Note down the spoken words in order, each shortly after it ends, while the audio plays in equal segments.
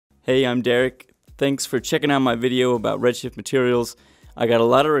Hey, I'm Derek. Thanks for checking out my video about Redshift materials. I got a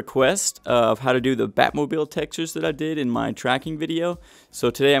lot of requests of how to do the Batmobile textures that I did in my tracking video.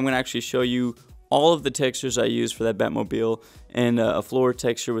 So today I'm going to actually show you all of the textures I used for that Batmobile and a floor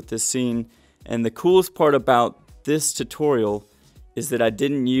texture with this scene. And the coolest part about this tutorial is that I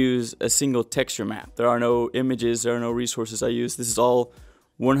didn't use a single texture map. There are no images, there are no resources I used. This is all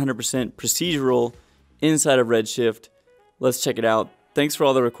 100% procedural inside of Redshift. Let's check it out. Thanks for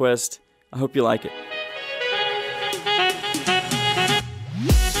all the requests. I hope you like it.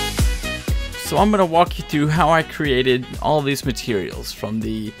 So I'm going to walk you through how I created all these materials, from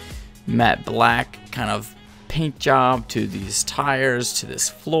the matte black kind of paint job to these tires to this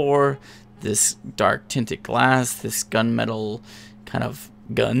floor, this dark tinted glass, this gunmetal kind of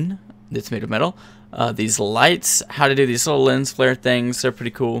gun that's made of metal, these lights, how to do these little lens flare things. They're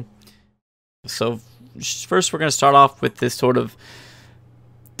pretty cool. So first we're going to start off with this sort of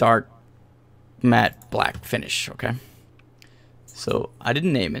dark matte black finish. Okay, so I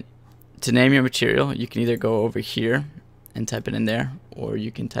didn't name it. To name your material, you can either go over here and type it in there, or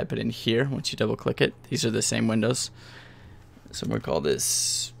you can type it in here once you double click it. These are the same windows. So we're going to call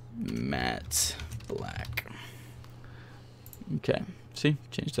this matte black. Okay, see,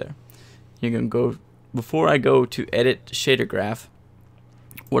 change there. You're going to go, before I go to edit shader graph,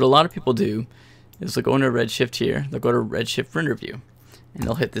 what a lot of people do is they'll go into Redshift here, they'll go to Redshift Render view, and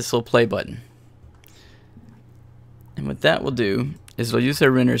they'll hit this little play button. And what that will do is they'll use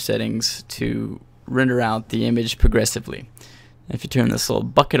their render settings to render out the image progressively. If you turn this little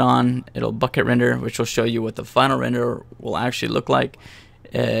bucket on, it'll bucket render, which will show you what the final render will actually look like,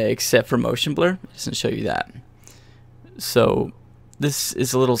 except for motion blur. It doesn't show you that. So this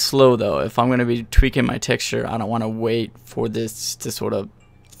is a little slow though. If I'm going to be tweaking my texture, I don't want to wait for this to sort of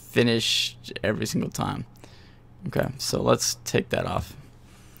finish every single time. Okay, so let's take that off.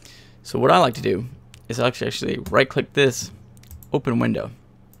 So what I like to do is actually right click this, open window.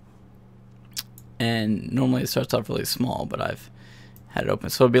 And normally it starts off really small, but I've had it open,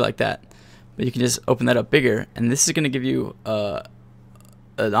 so it'll be like that. But you can just open that up bigger, and this is going to give you an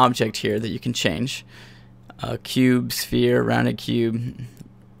object here that you can change. A cube, sphere, rounded cube,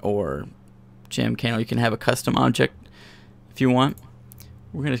 or gem candle. You can have a custom object if you want.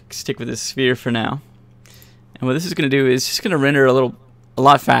 We're going to stick with this sphere for now. And what this is going to do is just going to render a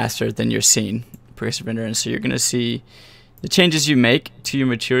lot faster than your scene, progressive render. And so you're going to see the changes you make to your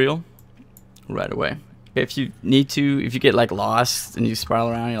material right away. If you need to, if you get like lost and you spiral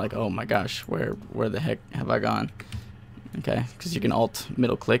around, you're like, oh my gosh, where the heck have I gone? Okay, because you can alt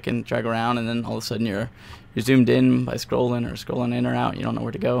middle click and drag around, and then all of a sudden you're zoomed in by scrolling in or out. You don't know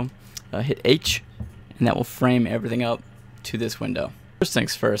where to go. Hit H, and that will frame everything up to this window. First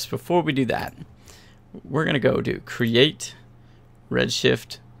things first, before we do that, we're going to go to Create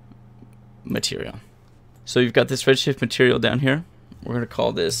Redshift Material. So you've got this Redshift material down here. We're going to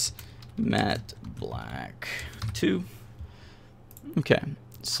call this Matte Black 2. Okay,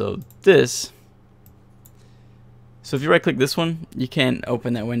 so if you right click this one, you can't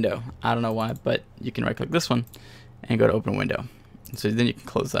open that window. I don't know why, but you can right click this one and go to open window. So then you can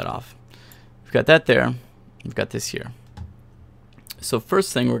close that off. We've got that there. We've got this here. So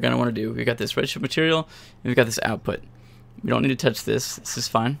first thing we're going to want to do, we've got this Redshift material, and we've got this output. We don't need to touch this. This is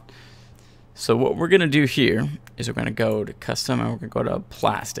fine. So what we're going to do here is we're going to go to custom, and we're going to go to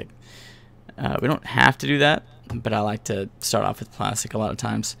plastic. We don't have to do that, but I like to start off with plastic a lot of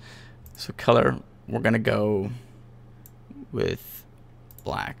times. So color, we're going to go with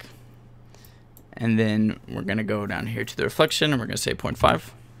black. And then we're going to go down here to the reflection, and we're going to say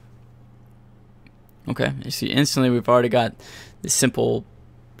 0.5. Okay, you see instantly we've already got this simple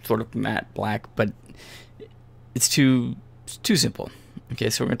sort of matte black, but it's too simple. Okay,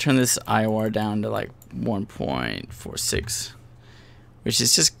 so we're going to turn this IOR down to like 1.46, which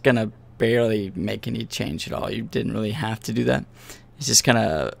is just going to barely make any change at all. You didn't really have to do that. It just kind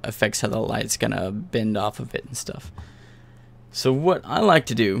of affects how the light's going to bend off of it and stuff. So what I like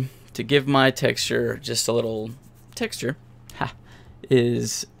to do to give my texture just a little texture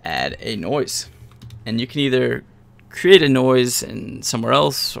is add a noise. And you can either create a noise in somewhere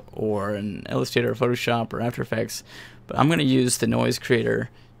else, or in Illustrator, or Photoshop, or After Effects, but I'm going to use the noise creator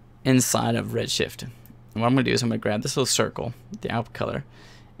inside of Redshift. And what I'm going to do is I'm going to grab this little circle, the output color,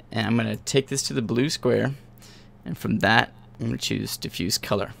 and I'm going to take this to the blue square, and from that I'm going to choose diffuse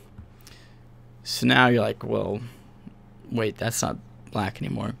color. So now you're like, well, wait, that's not black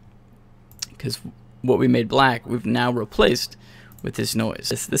anymore, because what we made black we've now replaced with this noise.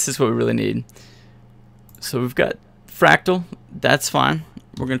 This is what we really need. So we've got fractal, that's fine.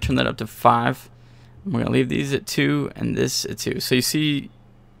 We're going to turn that up to 5. We're going to leave these at 2 and this at 2. So you see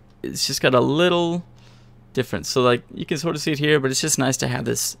it's just got a little difference. So like you can sort of see it here, but it's just nice to have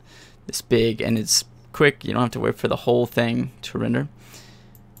this big, and it's quick. You don't have to wait for the whole thing to render.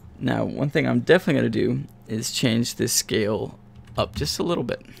 Now, one thing I'm definitely going to do is change this scale up just a little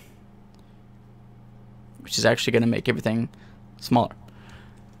bit, which is actually going to make everything smaller.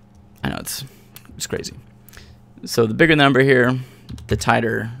 I know it's crazy. So the bigger the number here, the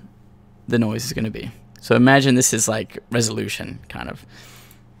tighter the noise is going to be. So imagine this is like resolution kind of.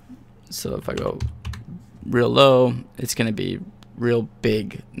 So if I go real low, it's going to be real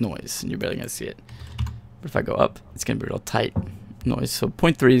big noise, and you're barely going to see it. But if I go up, it's going to be real tight noise. So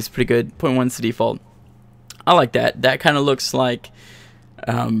 0.3 is pretty good. 0.1 is the default. I like that. That kind of looks like,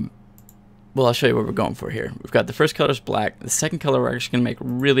 well, I'll show you what we're going for here. We've got the first color is black. The second color we're actually going to make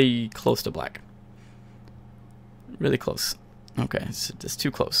really close to black. Really close. Okay, so just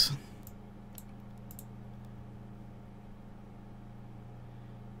too close.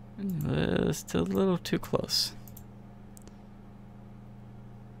 Just a little too close.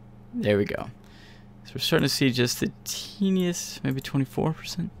 There we go. So we're starting to see just the teeniest, maybe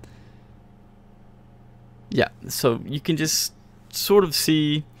 24%. Yeah, so you can just sort of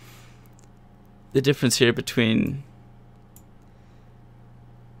see the difference here between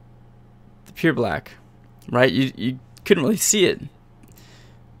the pure black, right? You couldn't really see it,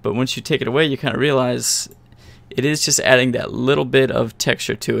 but once you take it away, you kind of realize it is just adding that little bit of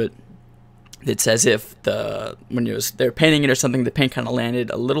texture to it. It's as if when they're painting it or something, the paint kind of landed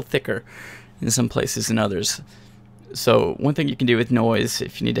a little thicker in some places than others. So one thing you can do with noise,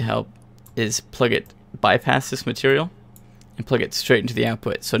 if you need to help, is bypass this material and plug it straight into the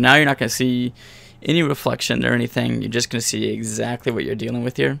output. So now you're not going to see any reflection or anything. You're just going to see exactly what you're dealing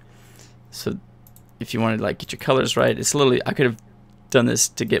with here. So if you wanted to like get your colors right, it's literally, I could have done this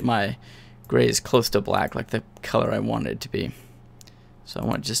to get my grays close to black, like the color I wanted it to be. So I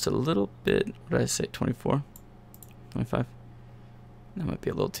want just a little bit, what did I say, 24, 25? That might be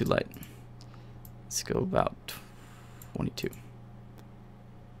a little too light. Let's go about 22.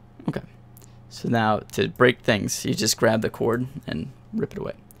 Okay. So now to break things, you just grab the cord and rip it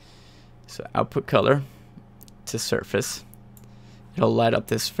away. So output color to surface. It'll light up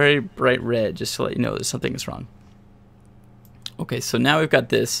this very bright red just to let you know that something is wrong. Okay, so now we've got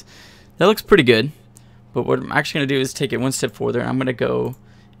this. That looks pretty good, but what I'm actually going to do is take it one step further. I'm going to go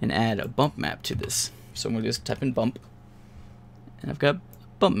and add a bump map to this. So I'm going to just type in bump, and I've got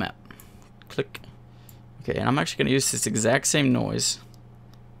bump map. Click. Okay, and I'm actually going to use this exact same noise,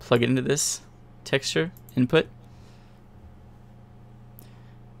 plug it into this texture input.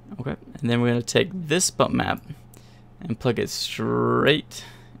 Okay, and then we're going to take this bump map and plug it straight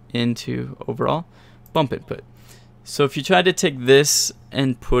into overall bump input. So if you try to take this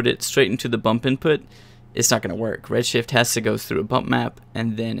and put it straight into the bump input, it's not going to work. Redshift has to go through a bump map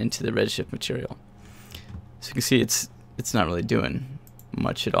and then into the Redshift material. So you can see it's not really doing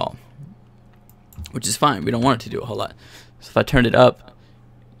much at all, which is fine. We don't want it to do a whole lot. So if I turned it up,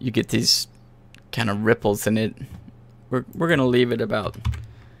 you get these kind of ripples in it. We're going to leave it about,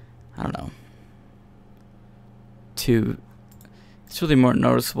 I don't know, it's really more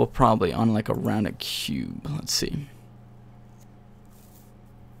noticeable probably on like a rounded cube. Let's see.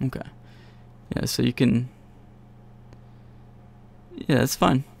 Okay. Yeah, so you can, yeah, that's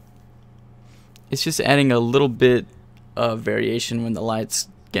fine. It's just adding a little bit of variation when the light's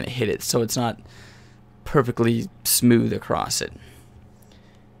gonna hit it, so it's not perfectly smooth across it.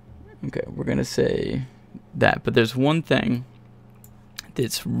 Okay, we're gonna say that, but there's one thing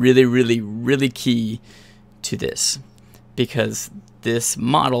that's really, really, really key to this, because this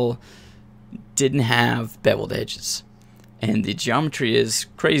model didn't have beveled edges, and the geometry is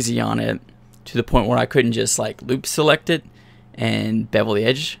crazy on it to the point where I couldn't just like loop select it and bevel the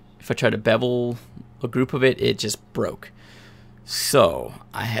edge. If I tried to bevel a group of it, it just broke. So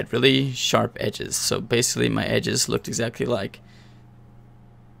I had really sharp edges. So basically my edges looked exactly like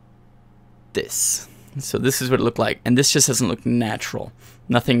this. So this is what it looked like, and this just doesn't look natural.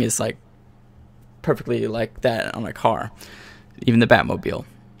 Nothing is like perfectly like that on a car, even the Batmobile.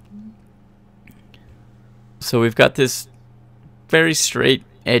 So we've got this very straight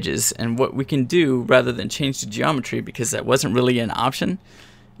edges, and what we can do rather than change the geometry, because that wasn't really an option,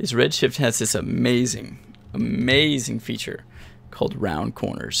 is Redshift has this amazing feature called round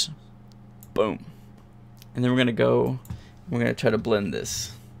corners. Boom. And then we're gonna try to blend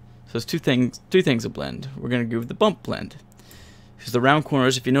this. So there's two things to blend. We're gonna do the bump blend, because the round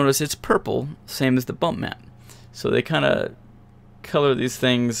corners, if you notice, it's purple, same as the bump map. So they kind of color these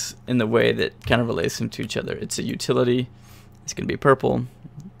things in the way that kind of relates them to each other. It's a utility. It's going to be purple.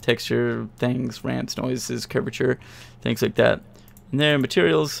 Texture, things, ramps, noises, curvature, things like that. And there,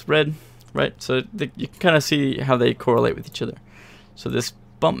 materials, red, right? So you can kind of see how they correlate with each other. So this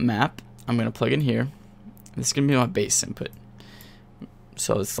bump map, I'm going to plug in here. This is going to be my base input.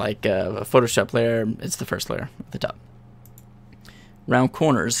 So it's like a Photoshop layer. It's the first layer at the top. Round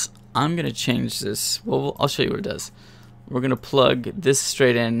corners, I'm going to change this. Well, I'll show you what it does. We're going to plug this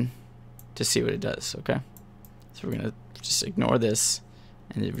straight in to see what it does, okay? So we're going to just ignore this,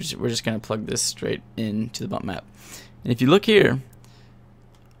 and we're just going to plug this straight into the bump map. And if you look here,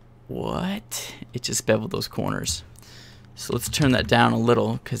 what? It just beveled those corners. So let's turn that down a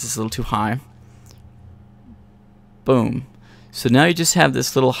little because it's a little too high. Boom. So now you just have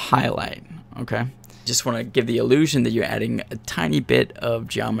this little highlight, okay? Just want to give the illusion that you're adding a tiny bit of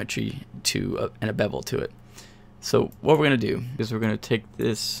geometry to and a bevel to it. So what we're going to do is we're going to take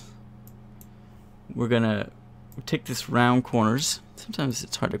this, we're going to take this round corners. Sometimes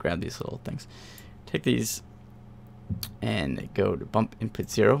it's hard to grab these little things. Take these and go to bump input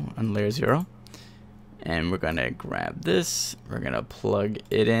 0 on layer 0. And we're going to grab this. We're going to plug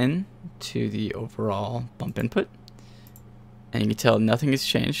it in to the overall bump input. And you can tell nothing has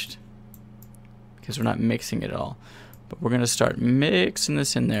changed because we're not mixing it at all. But we're going to start mixing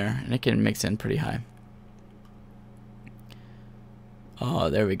this in there, and it can mix in pretty high. Oh,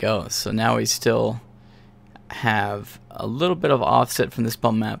 there we go. So now we still have a little bit of offset from this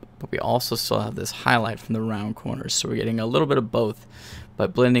bump map, but we also still have this highlight from the round corners. So we're getting a little bit of both by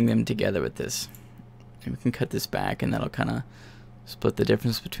blending them together with this. And we can cut this back, and that'll kind of split the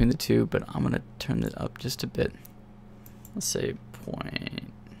difference between the two, but I'm going to turn it up just a bit. Let's say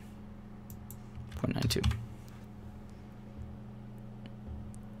 0.92.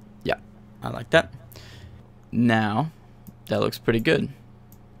 Yeah, I like that. Now, that looks pretty good,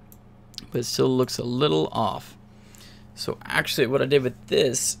 but it still looks a little off. So actually what I did with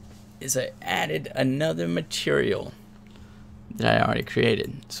this is I added another material that I already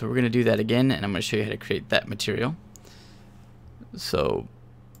created. So we're going to do that again, and I'm going to show you how to create that material. So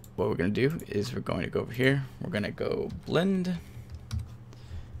what we're going to do is we're going to go over here. We're going to go blend. And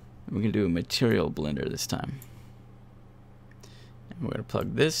we're going to do a material blender this time. And we're going to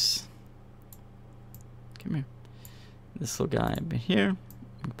plug this. Come here. This little guy up here.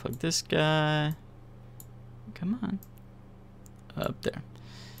 We'll plug this guy. Come on. Up there.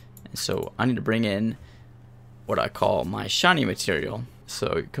 And so I need to bring in what I call my shiny material.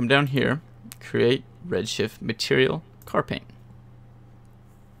 So you come down here, create Redshift Material Car Paint.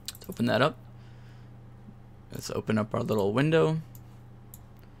 Let's open that up. Let's open up our little window.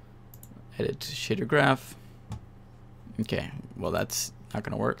 Edit to shader graph. Okay, well that's not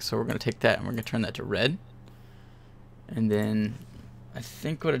going to work. So we're going to take that and we're going to turn that to red. And then I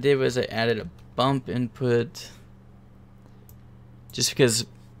think what I did was I added a bump input just because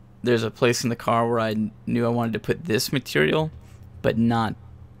there's a place in the car where I knew I wanted to put this material but not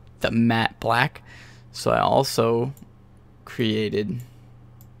the matte black. So I also created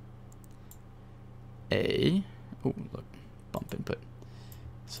a look, bump input.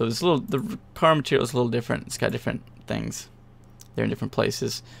 So this the car material is a little different. It's got different things. They're in different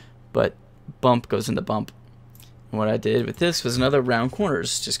places, but bump goes into bump. And what I did with this was another round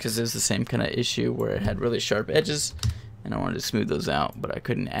corners, just because it was the same kind of issue where it had really sharp edges, and I wanted to smooth those out, but I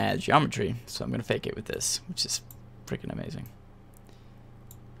couldn't add geometry, so I'm going to fake it with this, which is freaking amazing.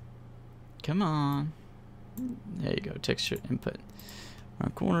 Come on. There you go, texture input.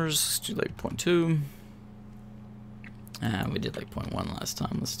 Round corners, let's do like 0.2. We did like 0.1 last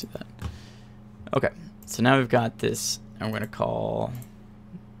time, let's do that. Okay, so now we've got this, and we're going to call,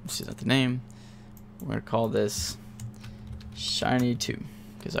 this is not the name, we're going to call this Shiny 2,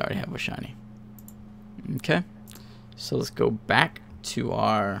 because I already have a shiny. Okay, so let's go back to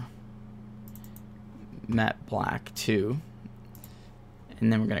our matte black 2,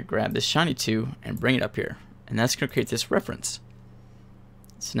 and then we're going to grab this Shiny 2 and bring it up here, and that's going to create this reference.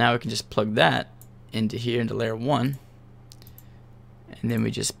 So now we can just plug that into here, into layer 1, and then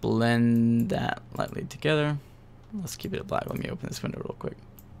we just blend that lightly together. Let's keep it black. Let me open this window real quick.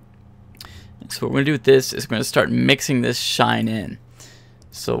 So what we're going to do with this is we're going to start mixing this shine in.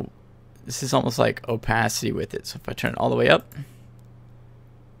 So this is almost like opacity with it. So if I turn it all the way up,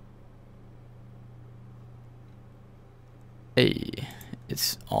 hey,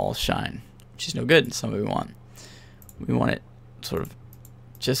 it's all shine, which is no good. It's not what we want. We want it sort of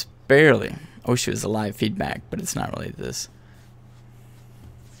just barely. I wish it was a live feedback, but it's not really this.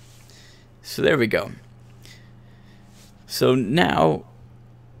 So there we go. So now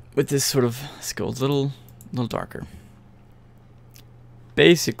with this sort of, let's go a little darker.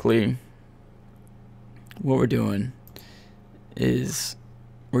 Basically, what we're doing is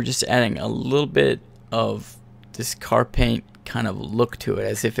we're just adding a little bit of this car paint kind of look to it,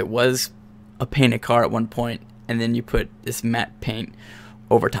 as if it was a painted car at one point, and then you put this matte paint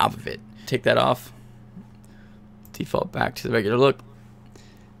over top of it. Take that off, default back to the regular look.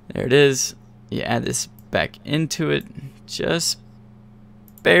 There it is. You add this back into it, just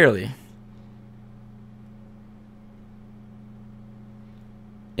barely.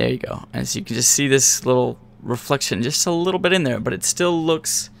 There you go. And so you can just see this little reflection just a little bit in there, but it still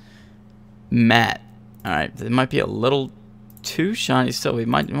looks matte. Alright, it might be a little too shiny still. We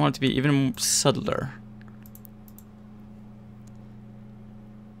might want it to be even subtler.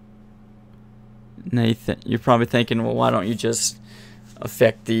 Now you're probably thinking, well, why don't you just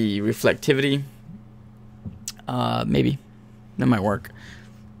affect the reflectivity? Maybe. That might work.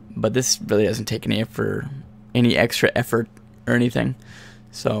 But this really doesn't take any extra effort or anything.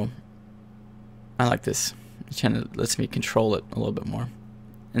 So I like this. It kind of lets me control it a little bit more.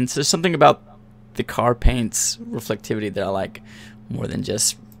 And so there's something about the car paint's reflectivity that I like more than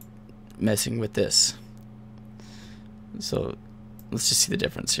just messing with this. So let's just see the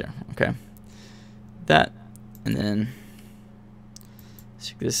difference here. Okay. That, and then let's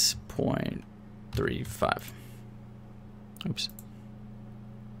take this 0.35. Oops.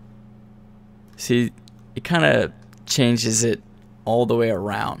 See, it kind of changes it all the way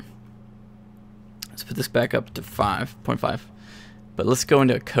around. Let's put this back up to 5.5. But let's go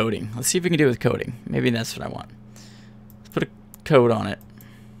into coding. Let's see if we can do it with coding. Maybe that's what I want. Let's put a code on it.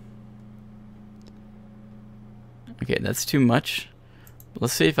 Okay, that's too much. But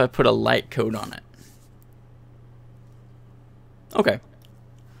let's see if I put a light code on it. Okay.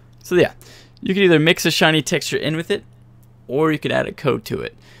 So yeah, you can either mix a shiny texture in with it, or you could add a code to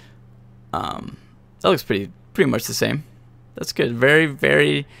it. That looks pretty much the same. That's good. Very,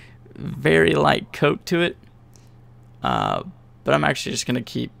 very, very light coat to it. But I'm actually just gonna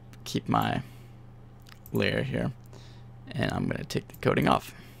keep my layer here, and I'm gonna take the coating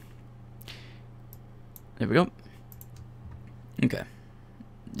off. There we go. Okay.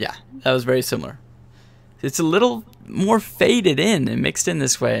 Yeah, that was very similar. It's a little more faded in and mixed in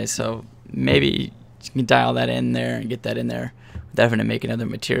this way, so maybe you can dial that in there and get that in there without having to make another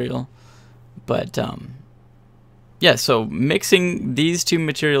material. But yeah, so mixing these two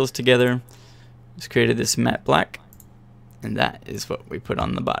materials together has created this matte black, and that is what we put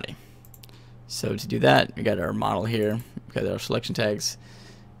on the body. So to do that, we got our model here, we got our selection tags.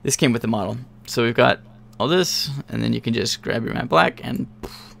 This came with the model, so we've got all this, and then you can just grab your matte black and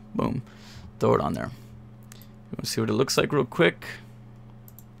boom, throw it on there. You want to see what it looks like real quick?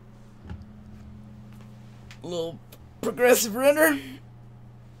 A little progressive render.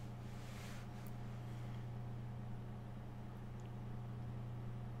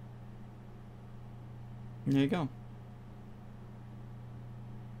 There you go.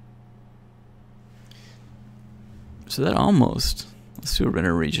 So that almost, let's do a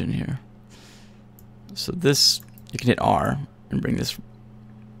render region here. So this, you can hit R and bring this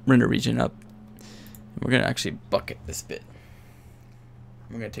render region up. And we're going to actually bucket this bit.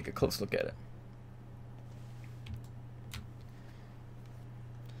 We're going to take a close look at it.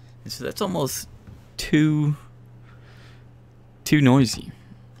 And so that's almost too noisy.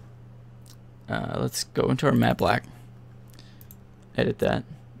 Let's go into our matte black, edit that,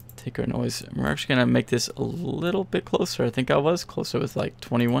 take our noise, and we're actually going to make this a little bit closer. I think I was closer with like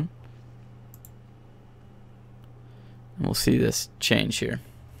 21. And we'll see this change here.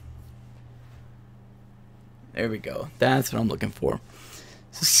 There we go. That's what I'm looking for.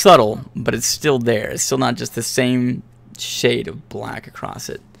 It's subtle, but it's still there. It's still not just the same shade of black across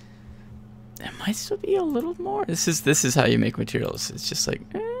it. It might still be a little more. This is how you make materials. It's just like,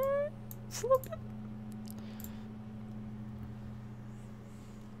 it's a little bit.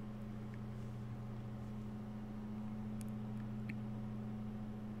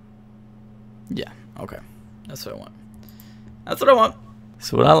 Yeah, okay. That's what I want. That's what I want.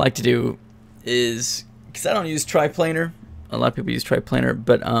 So what I like to do is, because I don't use triplanar, a lot of people use triplanar,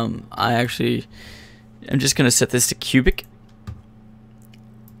 but I'm just going to set this to cubic,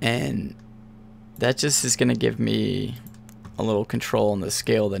 and that just is going to give me a little control on the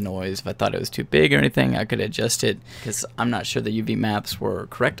scale of the noise. If I thought it was too big or anything, I could adjust it, because I'm not sure the UV maps were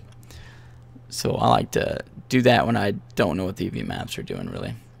correct. So I like to do that when I don't know what the UV maps are doing,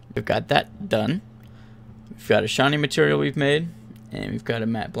 really. We've got that done. We've got a shiny material we've made, and we've got a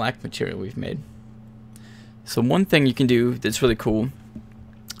matte black material we've made. So one thing you can do that's really cool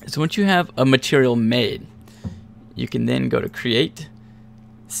is once you have a material made, you can then go to Create,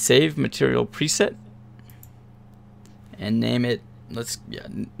 Save Material Preset, and name it,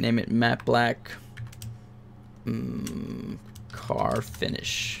 name it Matte Black Car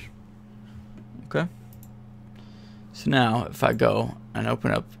Finish. Okay. So now if I go and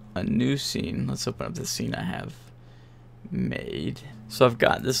open up a new scene, let's open up the scene I have made. So I've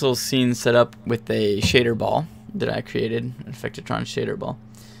got this little scene set up with a shader ball that I created, an Effectatron shader ball.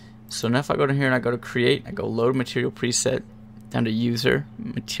 So now if I go to here and I go to create, I go load material preset, down to user,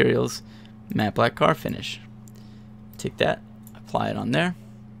 materials, matte black car finish. Take that, apply it on there.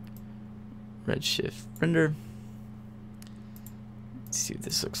 Redshift Render. Let's see what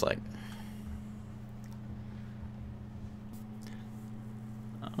this looks like.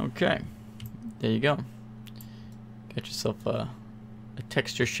 Okay, there you go. Got yourself a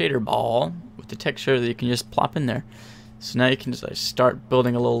texture shader ball with the texture that you can just plop in there. So now you can just start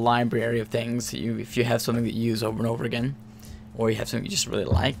building a little library of things that if you have something that you use over and over again, or you have something you just really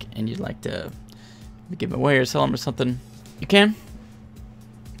like and you'd like to give them away or sell them or something, you can.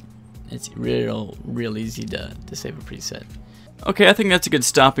 It's real easy to save a preset. Okay, I think that's a good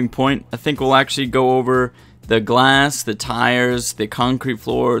stopping point. I think we'll actually go over the glass, the tires, the concrete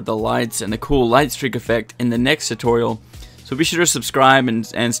floor, the lights, and the cool light streak effect in the next tutorial. So be sure to subscribe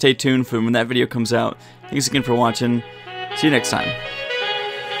and stay tuned for when that video comes out. Thanks again for watching. See you next time.